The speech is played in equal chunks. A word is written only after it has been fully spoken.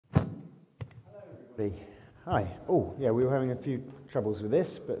Hi. Oh, yeah, we were having a few troubles with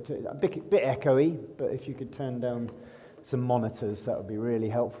this, but a bit echoey, but if you could turn down some monitors, that would be really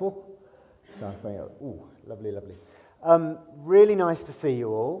helpful. Oh, lovely, lovely. Really nice to see you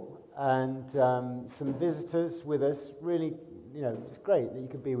all, and some visitors with us. Really, it's great that you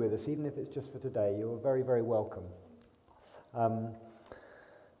could be with us, even if it's just for today. You're very, very welcome.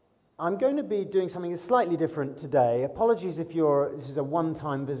 I'm going to be doing something slightly different today. Apologies if this is a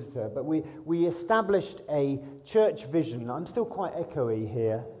one-time visitor, but we established a church vision. I'm still quite echoey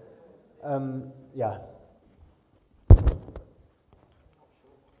here. Yeah.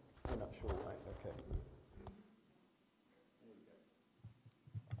 I'm not sure, right, okay.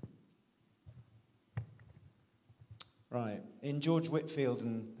 Right, in George Whitfield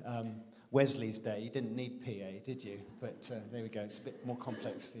and Wesley's day, you didn't need PA, did you? But there we go, it's a bit more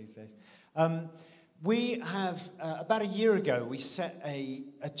complex these days. We have, about a year ago, we set a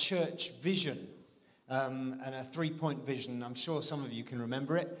church vision, and a three-point vision. I'm sure some of you can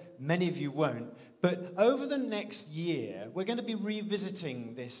remember it, many of you won't. But over the next year, we're going to be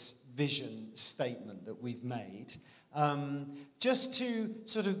revisiting this vision statement that we've made, just to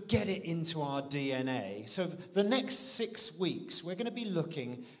sort of get it into our DNA. So the next 6 weeks, we're going to be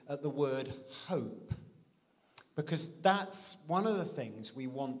looking at the word hope, because that's one of the things we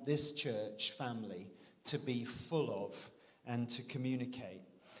want this church family to be full of and to communicate.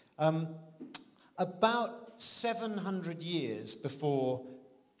 About 700 years before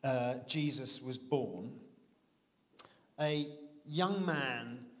Jesus was born, a young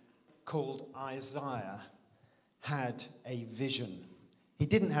man called Isaiah had a vision. He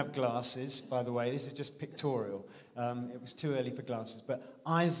didn't have glasses, by the way. This is just pictorial. It was too early for glasses. But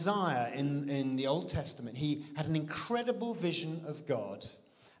Isaiah, in the Old Testament, he had an incredible vision of God,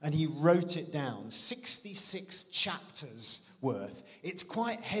 and he wrote it down, 66 chapters worth. It's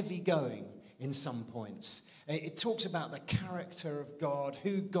quite heavy going in some points. It talks about the character of God,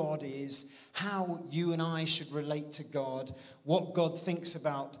 who God is, how you and I should relate to God, what God thinks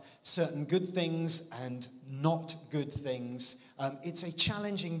about certain good things and not good things. It's a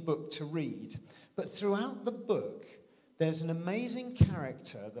challenging book to read. But throughout the book, there's an amazing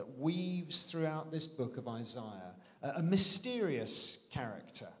character that weaves throughout this book of Isaiah, a mysterious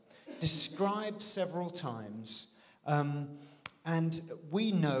character, described several times. And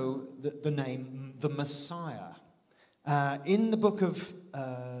we know that the name, the Messiah. In the book of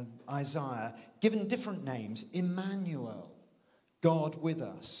Isaiah, given different names: Emmanuel, God with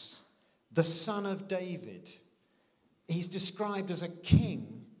us, the Son of David. He's described as a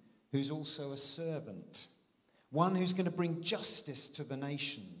king who's also a servant, one who's going to bring justice to the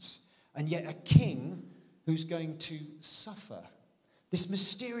nations, and yet a king who's going to suffer. This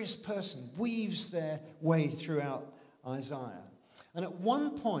mysterious person weaves their way throughout Isaiah. And at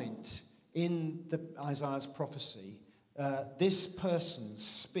one point in Isaiah's prophecy, this person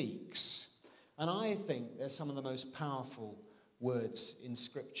speaks. And I think they're some of the most powerful words in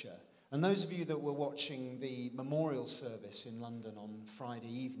Scripture. And those of you that were watching the memorial service in London on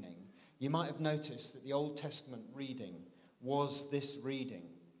Friday evening, you might have noticed that the Old Testament reading was this reading.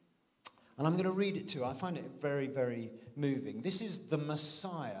 And I'm going to read it to you. I find it very, very moving. This is the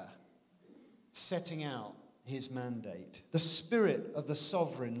Messiah setting out his mandate. The Spirit of the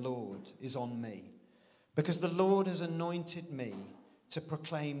Sovereign Lord is on me, because the Lord has anointed me to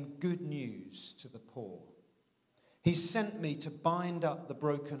proclaim good news to the poor. He's sent me to bind up the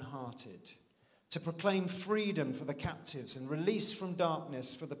brokenhearted, to proclaim freedom for the captives and release from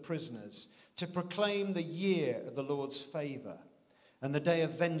darkness for the prisoners, to proclaim the year of the Lord's favor and the day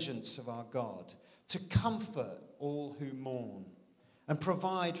of vengeance of our God, to comfort all who mourn and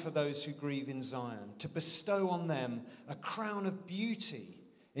provide for those who grieve in Zion, to bestow on them a crown of beauty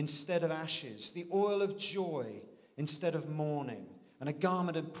instead of ashes, the oil of joy instead of mourning, and a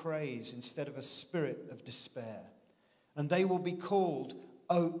garment of praise instead of a spirit of despair. And they will be called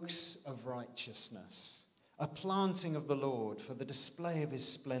oaks of righteousness, a planting of the Lord for the display of his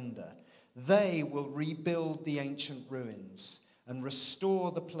splendor. They will rebuild the ancient ruins and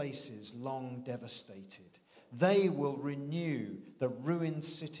restore the places long devastated. They will renew the ruined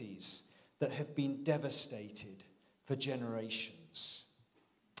cities that have been devastated for generations.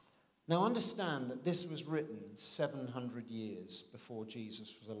 Now understand that this was written 700 years before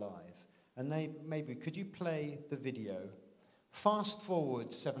Jesus was alive. And maybe, could you play the video? Fast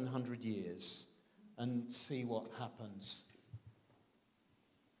forward 700 years and see what happens.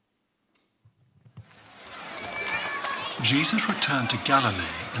 Jesus returned to Galilee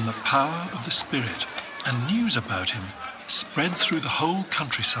in the power of the Spirit, and news about him spread through the whole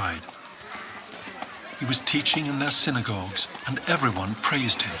countryside. He was teaching in their synagogues, and everyone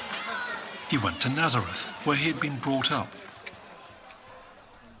praised him. He went to Nazareth, where he had been brought up.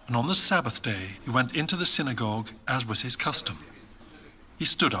 And on the Sabbath day, he went into the synagogue, as was his custom. He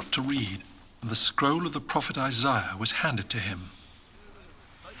stood up to read, and the scroll of the prophet Isaiah was handed to him.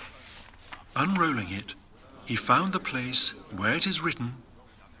 Unrolling it, he found the place where it is written,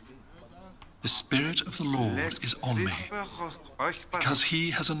 "The Spirit of the Lord is on me, because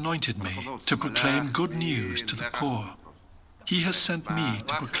he has anointed me to proclaim good news to the poor. He has sent me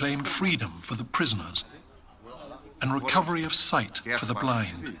to proclaim freedom for the prisoners and recovery of sight for the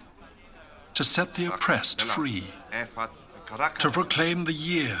blind, to set the oppressed free, to proclaim the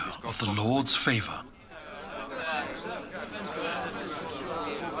year of the Lord's favor."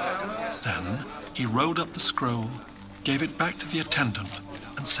 Then he rolled up the scroll, gave it back to the attendant,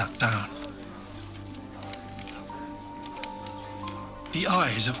 and sat down. The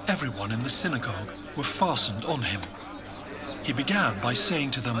eyes of everyone in the synagogue were fastened on him. He began by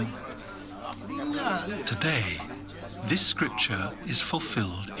saying to them, "Today, this scripture is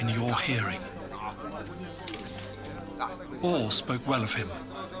fulfilled in your hearing." All spoke well of him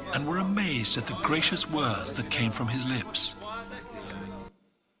and were amazed at the gracious words that came from his lips.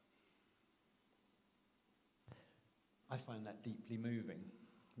 I find that deeply moving.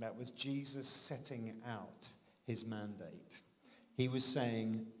 That was Jesus setting out his mandate. He was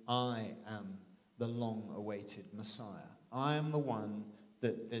saying, I am the long-awaited Messiah. I am the one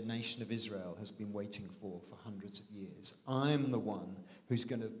that the nation of Israel has been waiting for hundreds of years. I am the one who's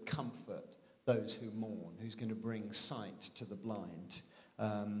going to comfort those who mourn, who's going to bring sight to the blind.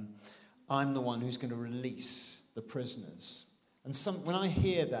 I'm the one who's going to release the prisoners. And when I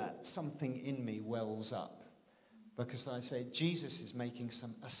hear that, something in me wells up, because I say, Jesus is making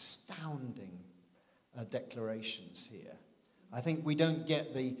some astounding declarations here. I think we don't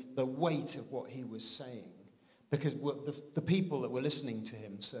get the weight of what he was saying, because the people that were listening to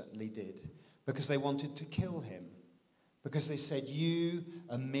him certainly did, because they wanted to kill him, because they said, you,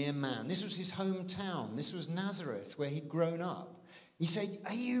 a mere man. This was his hometown. This was Nazareth, where he'd grown up. He said,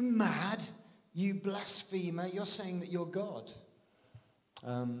 are you mad, you blasphemer? You're saying that you're God.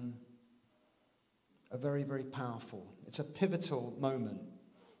 A very, very powerful. It's a pivotal moment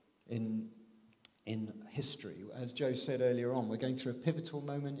in history. As Joe said earlier on, we're going through a pivotal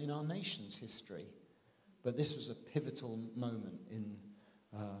moment in our nation's history. But this was a pivotal moment in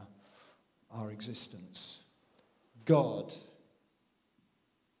our existence. God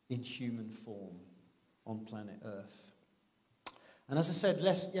in human form on planet Earth. And as I said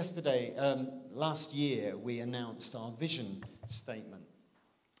last year, we announced our vision statement.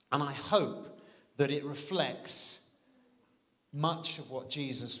 And I hope that it reflects much of what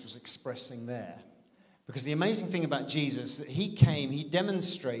Jesus was expressing there. Because the amazing thing about Jesus, that he came, he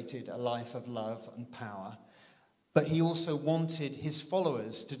demonstrated a life of love and power, but he also wanted his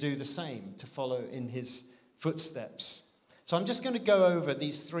followers to do the same, to follow in his footsteps. So I'm just going to go over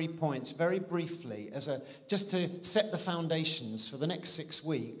these 3 points very briefly, just to set the foundations for the next 6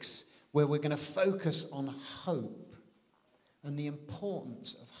 weeks, where we're going to focus on hope and the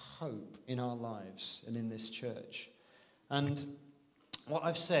importance of hope in our lives and in this church. And what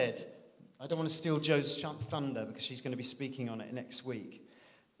I've said, I don't want to steal Jo's thunder, because she's going to be speaking on it next week.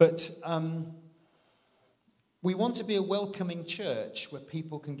 But we want to be a welcoming church where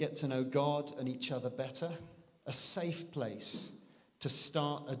people can get to know God and each other better. A safe place to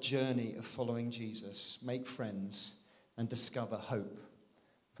start a journey of following Jesus, make friends, and discover hope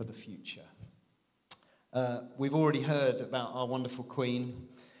for the future. We've already heard about our wonderful Queen.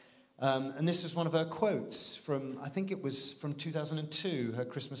 And this was one of her quotes from, I think it was from 2002, her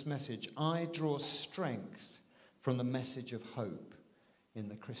Christmas message. I draw strength from the message of hope in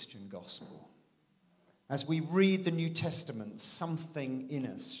the Christian gospel. As we read the New Testament, something in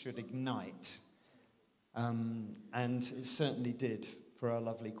us should ignite. And it certainly did for our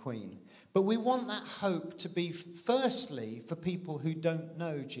lovely Queen. But we want that hope to be, firstly, for people who don't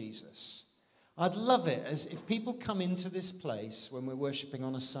know Jesus. I'd love it as if people come into this place when we're worshipping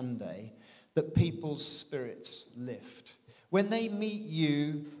on a Sunday, that people's spirits lift. When they meet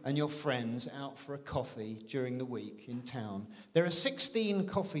you and your friends out for a coffee during the week in town, there are 16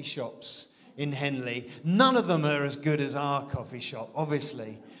 coffee shops in Henley. None of them are as good as our coffee shop,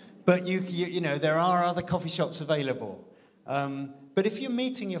 obviously. But you know, there are other coffee shops available. But if you're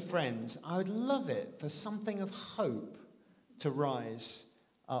meeting your friends, I would love it for something of hope to rise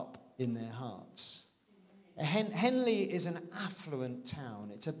up in their hearts. Henley is an affluent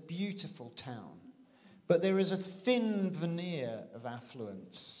town. It's a beautiful town. But there is a thin veneer of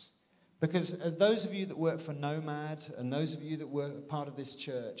affluence. Because as those of you that work for Nomad and those of you that were part of this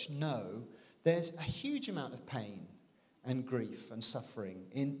church know, there's a huge amount of pain and grief and suffering,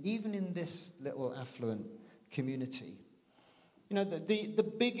 even in this little affluent community. You know,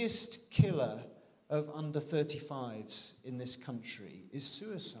 the biggest killer of under 35s in this country is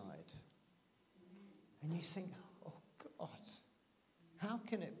suicide. And you think, oh God, how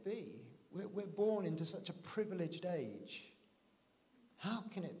can it be? We're born into such a privileged age. How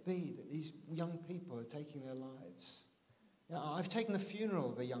can it be that these young people are taking their lives? You know, I've taken the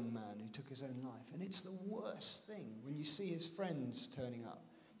funeral of a young man who took his own life, and it's the worst thing when you see his friends turning up.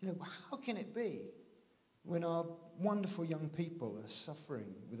 You know, how can it be when our wonderful young people are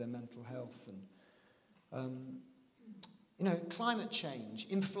suffering with their mental health? And, you know, climate change,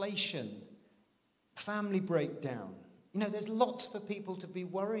 inflation, family breakdown. You know, there's lots for people to be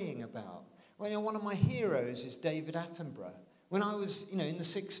worrying about. Well, you know, one of my heroes is David Attenborough. When I was, you know, in the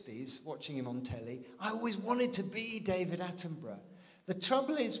 60s, watching him on telly, I always wanted to be David Attenborough. The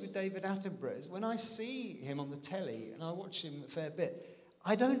trouble is with David Attenborough is when I see him on the telly, and I watch him a fair bit,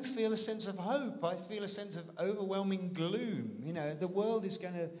 I don't feel a sense of hope. I feel a sense of overwhelming gloom. You know, the world is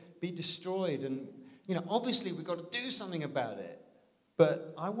going to be destroyed, and, you know, obviously we've got to do something about it.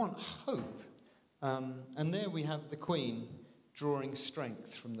 But I want hope. And there we have the Queen drawing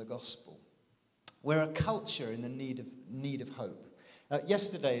strength from the gospel. We're a culture in the need of hope.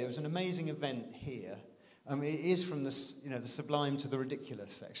 Yesterday there was an amazing event here. It is from the sublime to the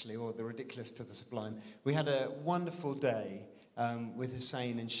ridiculous, actually, or the ridiculous to the sublime. We had a wonderful day with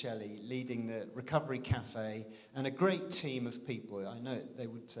Hussein and Shelley leading the Recovery Cafe, and a great team of people. I know they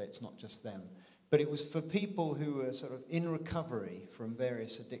would say it's not just them, but it was for people who were sort of in recovery from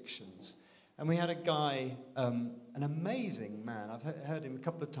various addictions. And we had a guy, an amazing man. I've heard him a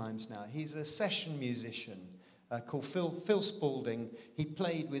couple of times now. He's a session musician called Phil Spalding. He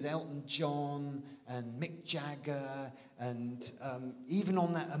played with Elton John and Mick Jagger, and even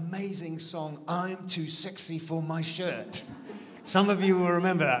on that amazing song, I'm Too Sexy for My Shirt. Some of you will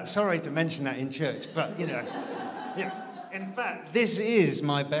remember that. Sorry to mention that in church, but, you know. In fact, this is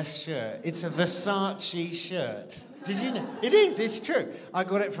my best shirt. It's a Versace shirt. Did you know? It is, it's true. I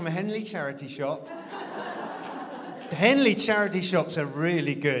got it from a Henley charity shop. The Henley charity shops are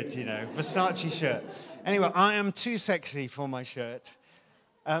really good, you know. Versace shirt. Anyway, I am too sexy for my shirt.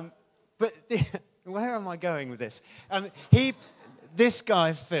 But where am I going with this? This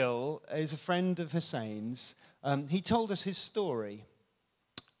guy, Phil, is a friend of Hussein's. He told us his story.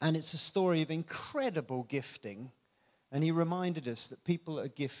 And it's a story of incredible gifting. And he reminded us that people that are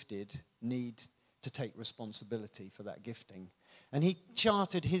gifted need to take responsibility for that gifting. And he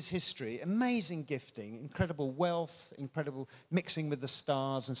charted his history, amazing gifting, incredible wealth, incredible mixing with the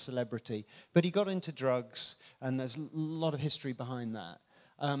stars and celebrity. But he got into drugs, and there's a lot of history behind that.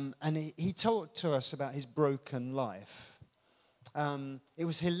 And he talked to us about his broken life. It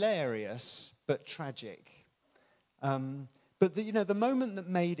was hilarious, but tragic. But the moment that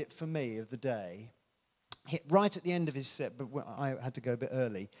made it for me of the day, right at the end of his set, but I had to go a bit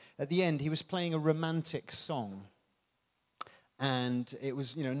early. At the end, he was playing a romantic song. And it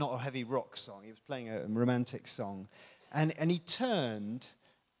was, not a heavy rock song. He was playing a romantic song. And he turned,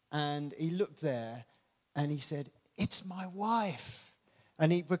 and he looked there, and he said, "It's my wife."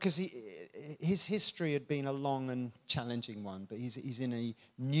 And because his history had been a long and challenging one, but he's in a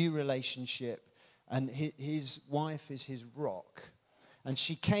new relationship, and his wife is his rock. And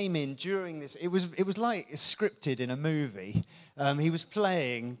she came in during this. It was like scripted in a movie. He was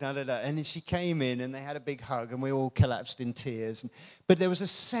playing, and then she came in, and they had a big hug, and we all collapsed in tears. But there was a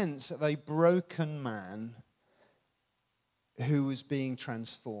sense of a broken man who was being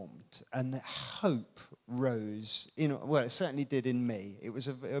transformed, and that hope rose. It certainly did in me. It was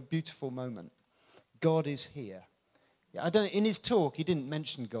a beautiful moment. God is here. In his talk, he didn't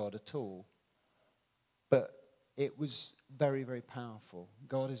mention God at all, but it was very, very powerful.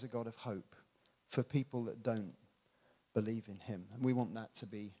 God is a God of hope for people that don't believe in him. And we want that to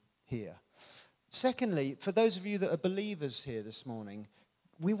be here. Secondly, for those of you that are believers here this morning,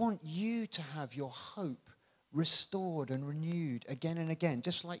 we want you to have your hope restored and renewed again and again.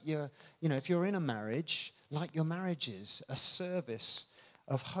 Just like if you're in a marriage, like your marriage is a service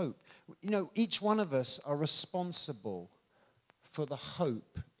of hope. Each one of us are responsible for the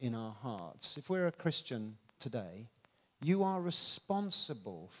hope in our hearts. If we're a Christian today, you are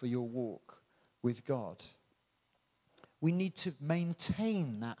responsible for your walk with God. We need to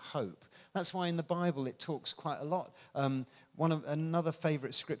maintain that hope. That's why in the Bible it talks quite a lot. Another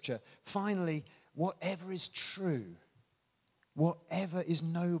favorite scripture. Finally, whatever is true, whatever is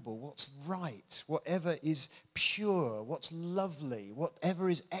noble, what's right, whatever is pure, what's lovely, whatever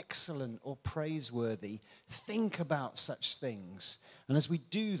is excellent or praiseworthy, think about such things. And as we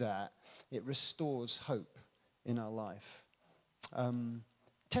do that, it restores hope in our life.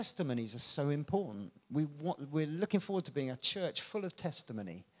 Testimonies are so important. We're looking forward to being a church full of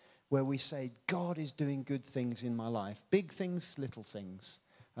testimony, where we say, God is doing good things in my life. Big things, little things.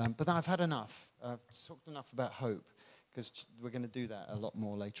 But I've had enough. I've talked enough about hope, because we're going to do that a lot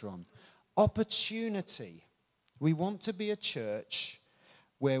more later on. Opportunity. We want to be a church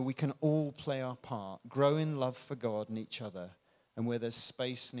where we can all play our part, grow in love for God and each other, and where there's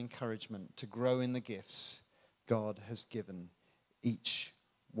space and encouragement to grow in the gifts God has given each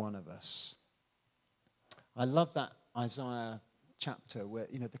one of us. I love that Isaiah chapter where,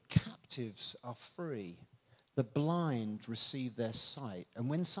 the captives are free. The blind receive their sight. And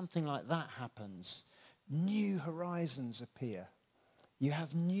when something like that happens, new horizons appear. You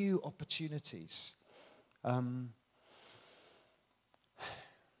have new opportunities.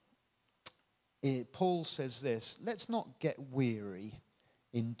 Paul says this, let's not get weary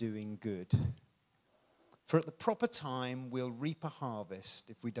in doing good. For at the proper time, we'll reap a harvest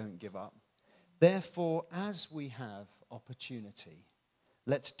if we don't give up. Therefore, as we have opportunity,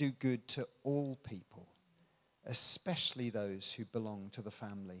 let's do good to all people, especially those who belong to the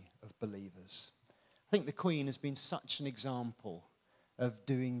family of believers. I think the Queen has been such an example of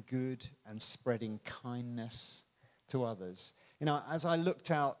doing good and spreading kindness to others. As I looked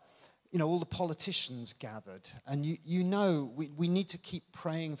out, all the politicians gathered, and we need to keep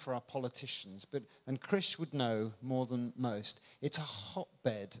praying for our politicians, and Chris would know more than most, it's a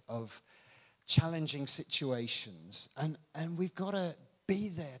hotbed of challenging situations, and we've got to be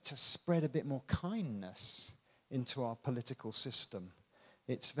there to spread a bit more kindness into our political system.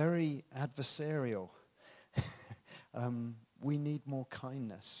 It's very adversarial. We need more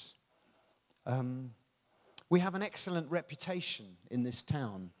kindness. We have an excellent reputation in this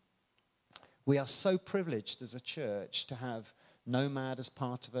town. We are so privileged as a church to have Nomad as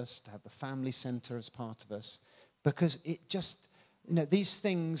part of us, to have the family centre as part of us, because it just, these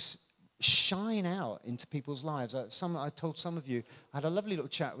things shine out into people's lives. I told some of you, I had a lovely little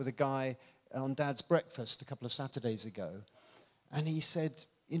chat with a guy on Dad's breakfast a couple of Saturdays ago, and he said,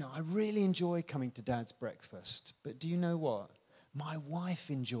 I really enjoy coming to Dad's breakfast, but do you know what? My wife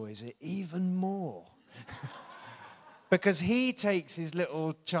enjoys it even more. Because he takes his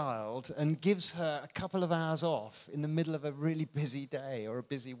little child and gives her a couple of hours off in the middle of a really busy day or a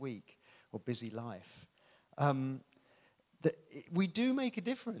busy week or busy life. We do make a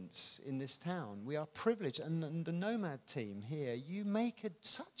difference in this town. We are privileged. And the Nomad team here, you make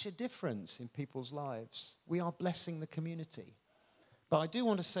such a difference in people's lives. We are blessing the community. But I do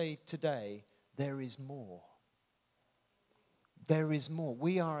want to say today, there is more. There is more.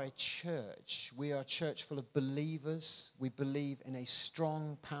 We are a church. We are a church full of believers. We believe in a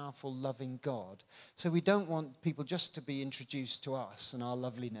strong, powerful, loving God. So we don't want people just to be introduced to us and our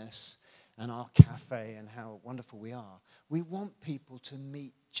loveliness and our cafe and how wonderful we are. We want people to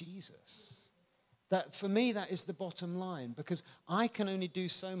meet Jesus. That, for me, that is the bottom line, because I can only do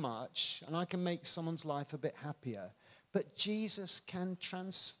so much and I can make someone's life a bit happier. But Jesus can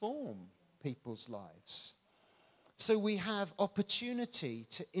transform people's lives. So we have opportunity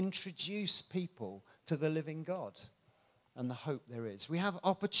to introduce people to the living God and the hope there is. We have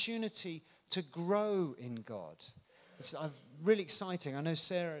opportunity to grow in God. It's really exciting. I know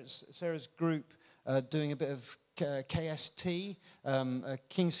Sarah's group doing a bit of KST, a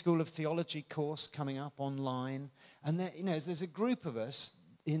King's School of Theology course coming up online. And there's a group of us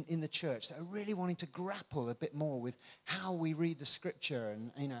in the church that are really wanting to grapple a bit more with how we read the Scripture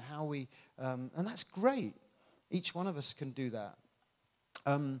and how we, and that's great. Each one of us can do that.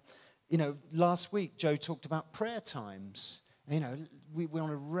 Last week, Joe talked about prayer times. We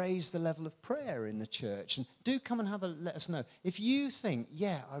want to raise the level of prayer in the church. And do come and let us know. If you think,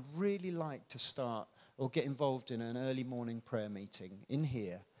 I'd really like to start or get involved in an early morning prayer meeting in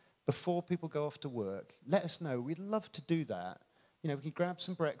here before people go off to work, let us know. We'd love to do that. We can grab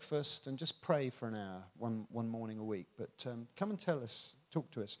some breakfast and just pray for an hour one morning a week. But come and tell us,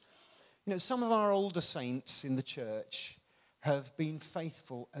 talk to us. Some of our older saints in the church have been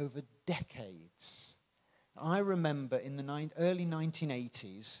faithful over decades. I remember in the early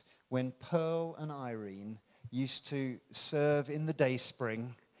 1980s when Pearl and Irene used to serve in the day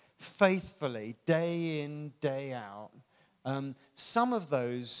spring faithfully, day in, day out. Some of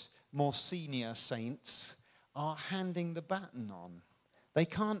those more senior saints are handing the baton on. They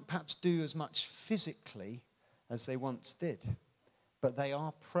can't perhaps do as much physically as they once did. But they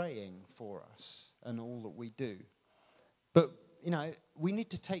are praying for us and all that we do. But, we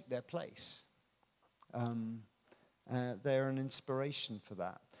need to take their place. They're an inspiration for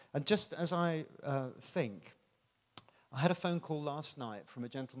that. And just as I think, I had a phone call last night from a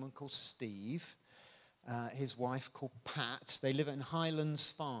gentleman called Steve, his wife called Pat. They live in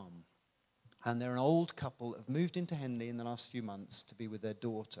Highlands Farm. And they're an old couple, have moved into Henley in the last few months to be with their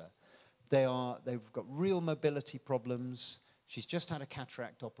daughter. They've got real mobility problems. She's just had a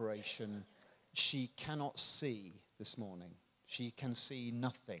cataract operation. She cannot see this morning. She can see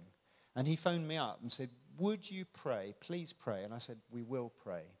nothing. And he phoned me up and said, would you pray? Please pray. And I said, we will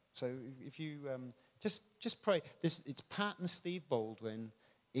pray. So if you just pray. It's Pat and Steve Baldwin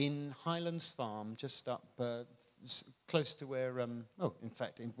in Highlands Farm, just up close to where,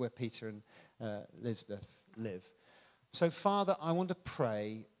 where Peter and Elizabeth live. So, Father, I want to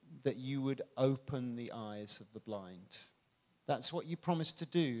pray that you would open the eyes of the blind. That's what you promised to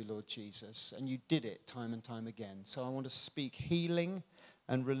do, Lord Jesus, and you did it time and time again. So I want to speak healing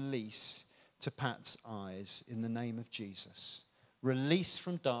and release to Pat's eyes in the name of Jesus. Release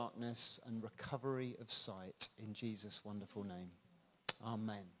from darkness and recovery of sight in Jesus' wonderful name.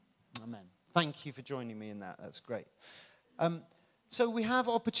 Amen. Amen. Thank you for joining me in that. That's great. So we have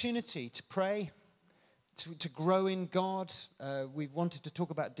opportunity to pray, to grow in God. We wanted to talk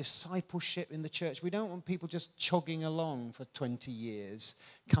about discipleship in the church. We don't want people just chogging along for 20 years,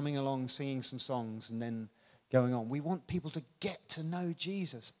 coming along, singing some songs, and then going on. We want people to get to know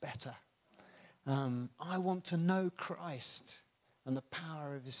Jesus better. I want to know Christ and the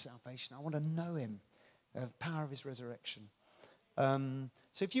power of his salvation. I want to know him, the power of his resurrection.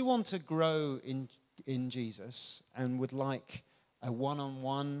 So if you want to grow in Jesus and would like a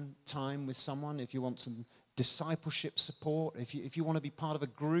one-on-one time with someone, if you want some discipleship support, if you want to be part of a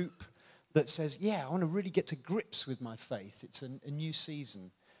group that says, yeah, I want to really get to grips with my faith, it's a new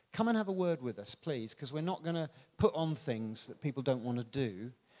season, come and have a word with us, please, because we're not going to put on things that people don't want to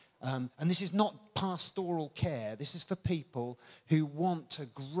do. And this is not pastoral care. This is for people who want to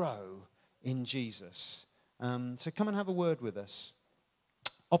grow in Jesus. So come and have a word with us.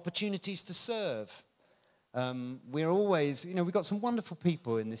 Opportunities to serve. We're always, we've got some wonderful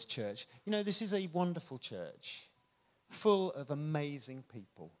people in this church. This is a wonderful church, full of amazing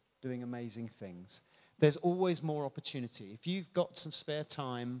people doing amazing things. There's always more opportunity. If you've got some spare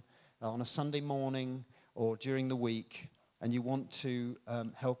time on a Sunday morning or during the week and you want to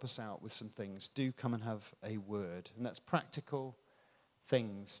help us out with some things, do come and have a word. And that's practical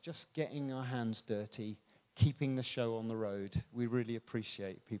things, just getting our hands dirty, keeping the show on the road. We really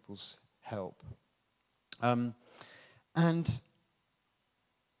appreciate people's help. And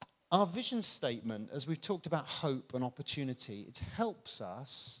our vision statement, as we've talked about hope and opportunity, it helps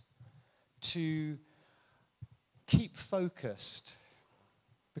us to keep focused.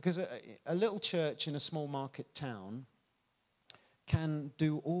 Because a little church in a small market town can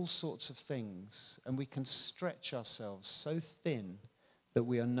do all sorts of things, and we can stretch ourselves so thin that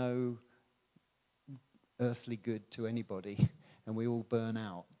we are no earthly good to anybody, and we all burn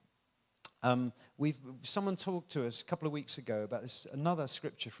out. Someone talked to us a couple of weeks ago about this, another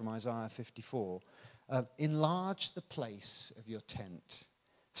scripture from Isaiah 54. Enlarge the place of your tent.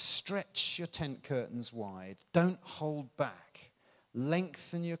 Stretch your tent curtains wide. Don't hold back.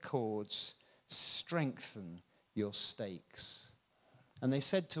 Lengthen your cords. Strengthen your stakes. And they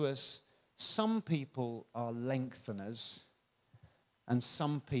said to us, some people are lengtheners and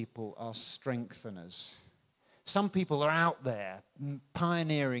some people are strengtheners. Some people are out there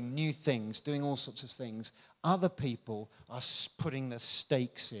pioneering new things, doing all sorts of things. Other people are putting their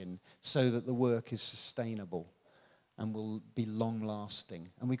stakes in so that the work is sustainable and will be long-lasting.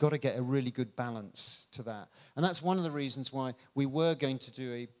 And we've got to get a really good balance to that. And that's one of the reasons why we were going to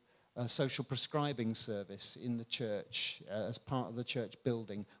do a social prescribing service in the church as part of the church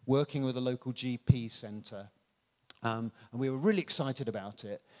building, working with a local GP centre. And we were really excited about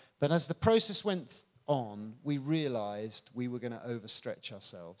it. But as the process went on, we realized we were going to overstretch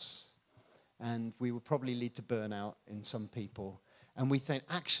ourselves. And we would probably lead to burnout in some people. And we think,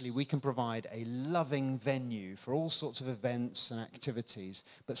 actually, we can provide a loving venue for all sorts of events and activities,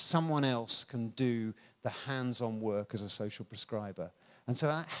 but someone else can do the hands-on work as a social prescriber. And so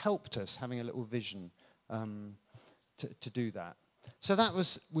that helped us, having a little vision to do that. So that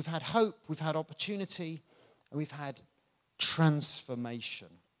was, we've had hope, we've had opportunity, and we've had transformation.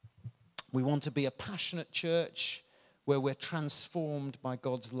 We want to be a passionate church where we're transformed by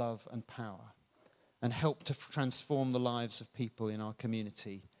God's love and power and help to transform the lives of people in our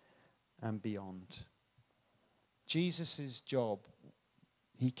community and beyond. Jesus' job,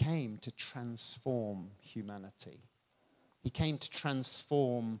 he came to transform humanity. He came to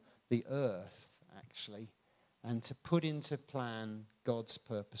transform the earth, actually, and to put into plan God's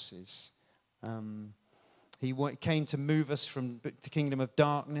purposes. He came to move us from the kingdom of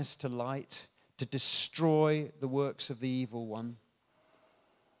darkness to light, to destroy the works of the evil one.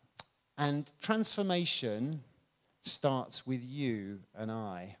 And transformation starts with you and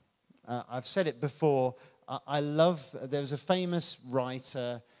I. I've said it before. There was a famous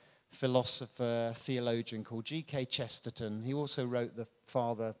writer, philosopher, theologian called G.K. Chesterton. He also wrote the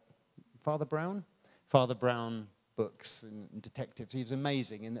Father Brown books and detectives. He was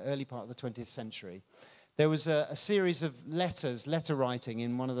amazing in the early part of the 20th century. There was a series of letter writing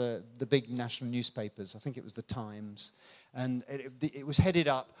in one of the big national newspapers. I think it was the Times. And it was headed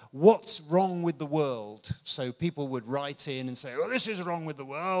up, "What's wrong with the world?" So people would write in and say, "Oh, this is wrong with the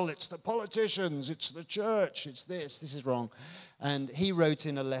world. It's the politicians. It's the church. It's this. This is wrong." And he wrote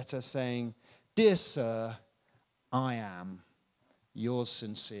in a letter saying, "Dear Sir, I am yours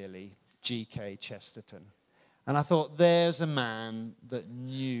sincerely, G.K. Chesterton." And I thought, there's a man that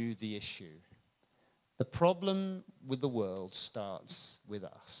knew the issue. The problem with the world starts with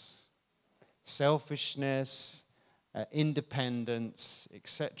us. Selfishness, independence,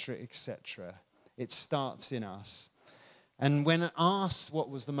 etc., etc. It starts in us. And when asked what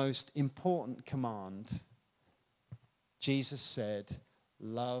was the most important command, Jesus said,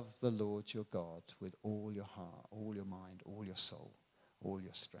 "Love the Lord your God with all your heart, all your mind, all your soul, all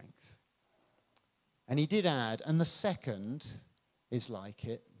your strength." And he did add, and the second is like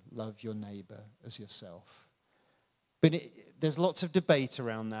it, love your neighbor as yourself. But there's lots of debate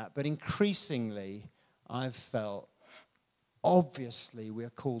around that, but increasingly I've felt, obviously we're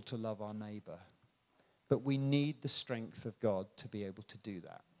called to love our neighbor, but we need the strength of God to be able to do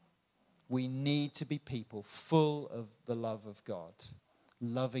that. We need to be people full of the love of God,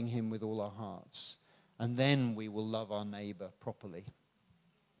 loving him with all our hearts, and then we will love our neighbor properly.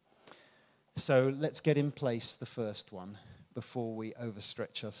 So let's get in place the first one before we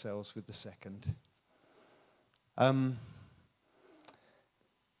overstretch ourselves with the second.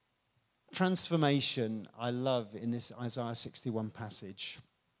 Transformation, I love in this Isaiah 61 passage,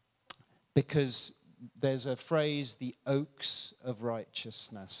 because there's a phrase, the oaks of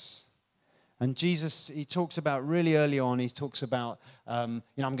righteousness. And Jesus, he talks about really early on, he talks about, I'm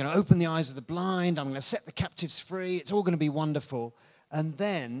going to open the eyes of the blind, I'm going to set the captives free, it's all going to be wonderful. And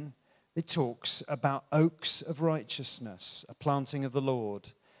then it talks about oaks of righteousness, a planting of the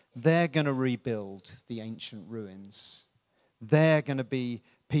Lord. They're going to rebuild the ancient ruins. They're going to be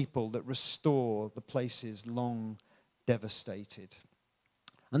people that restore the places long devastated.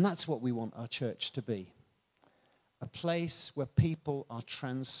 And that's what we want our church to be. A place where people are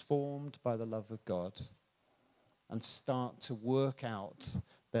transformed by the love of God and start to work out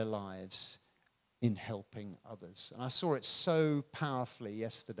their lives in helping others. And I saw it so powerfully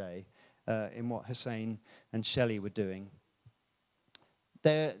yesterday in what Hussein and Shelley were doing.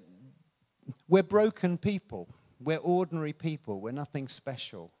 We're broken people. We're ordinary people. We're nothing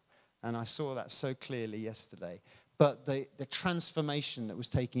special. And I saw that so clearly yesterday. But the transformation that was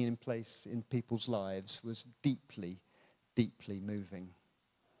taking place in people's lives was deeply, deeply moving.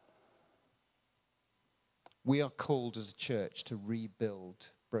 We are called as a church to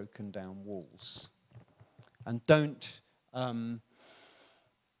rebuild broken down walls. And don't,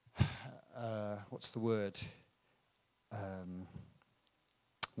 what's the word?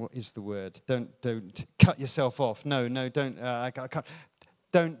 What is the word? Don't cut yourself off. No, don't. I can't.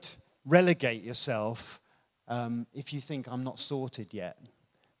 Don't relegate yourself if you think I'm not sorted yet,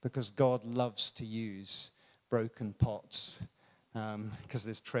 because God loves to use broken pots because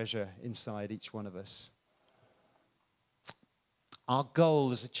there's treasure inside each one of us. Our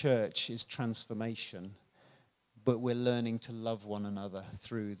goal as a church is transformation, but we're learning to love one another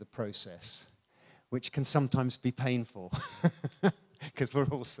through the process, which can sometimes be painful because we're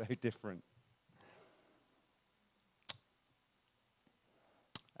all so different.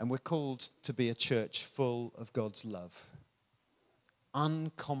 And we're called to be a church full of God's love,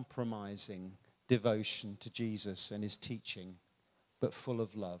 uncompromising devotion to Jesus and his teaching, but full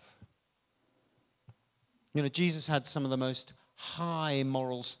of love. You know, Jesus had some of the most high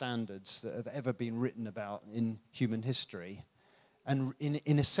moral standards that have ever been written about in human history. And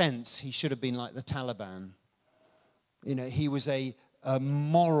in a sense, he should have been like the Taliban. You know, he was a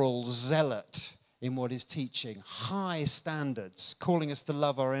moral zealot in what he's teaching. High standards, calling us to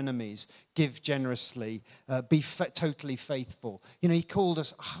love our enemies, give generously, be totally faithful. You know, he called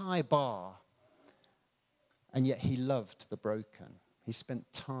us a high bar. And yet he loved the broken. He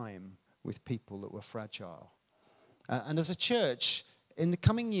spent time with people that were fragile. And as a church, in the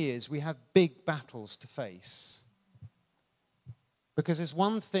coming years, we have big battles to face. Because it's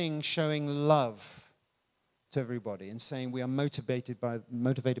one thing showing love to everybody and saying we are motivated by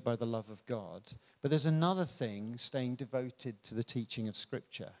the love of God. But there's another thing, staying devoted to the teaching of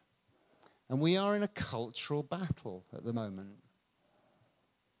Scripture. And we are in a cultural battle at the moment.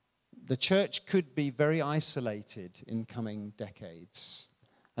 the church could be very isolated in coming decades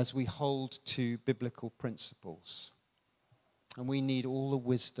as we hold to biblical principles. And we need all the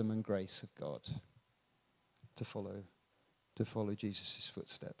wisdom and grace of God to follow Jesus'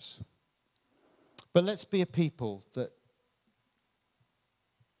 footsteps. But let's be a people that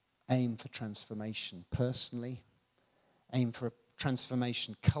aim for transformation personally, aim for a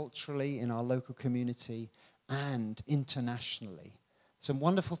transformation culturally in our local community and internationally. Some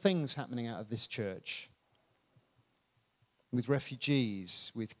wonderful things happening out of this church with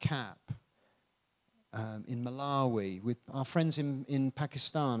refugees, with CAP, in Malawi, with our friends in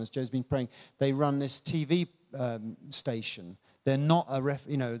Pakistan, as Joe's been praying. They run this TV station. They're not a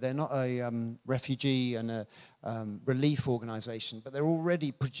refugee and a relief organization, but they're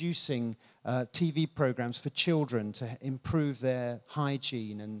already producing TV programs for children to improve their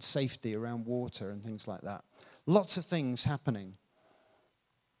hygiene and safety around water and things like that. Lots of things happening.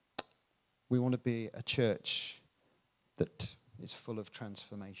 We want to be a church that is full of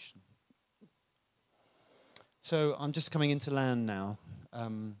transformation. So I'm just coming into land now.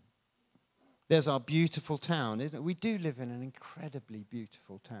 There's our beautiful town, isn't it? We do live in an incredibly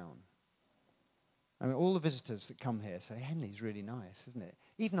beautiful town. I mean, all the visitors that come here say, Henley's really nice, isn't it?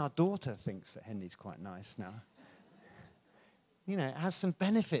 Even our daughter thinks that Henley's quite nice now. You know, it has some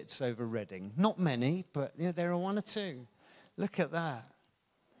benefits over Reading. Not many, but there are one or two. Look at that.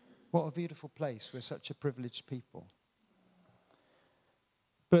 What a beautiful place. We're such a privileged people.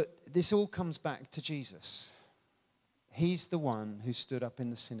 But this all comes back to Jesus. He's the one who stood up in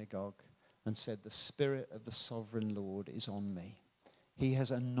the synagogue and said, the Spirit of the Sovereign Lord is on me. He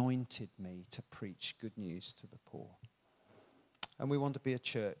has anointed me to preach good news to the poor. And we want to be a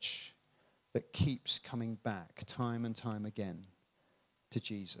church that keeps coming back time and time again to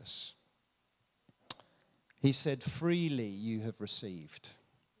Jesus. He said, freely you have received.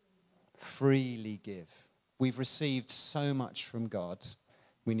 Freely give. We've received so much from God.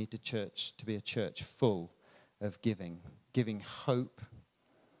 We need to be a church full of giving hope,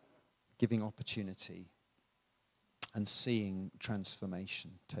 giving opportunity, and seeing transformation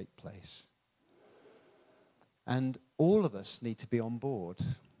take place. And all of us need to be on board.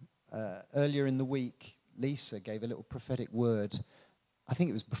 Earlier in the week, Lisa gave a little prophetic word. I think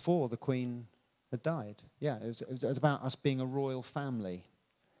it was before the Queen had died. Yeah, it was about us being a royal family.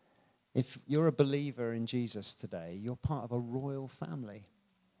 If you're a believer in Jesus today, you're part of a royal family.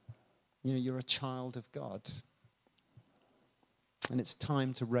 You know, you're a child of God. And it's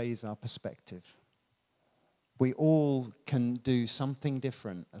time to raise our perspective. We all can do something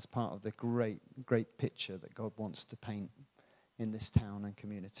different as part of the great picture that God wants to paint in this town and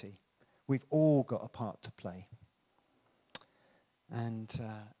community. We've all got a part to play. And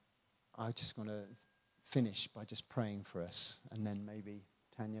I just want to finish by just praying for us, and then maybe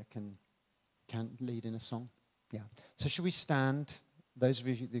Tanya can lead in a song. Yeah. So should we stand? Those of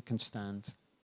you who can stand.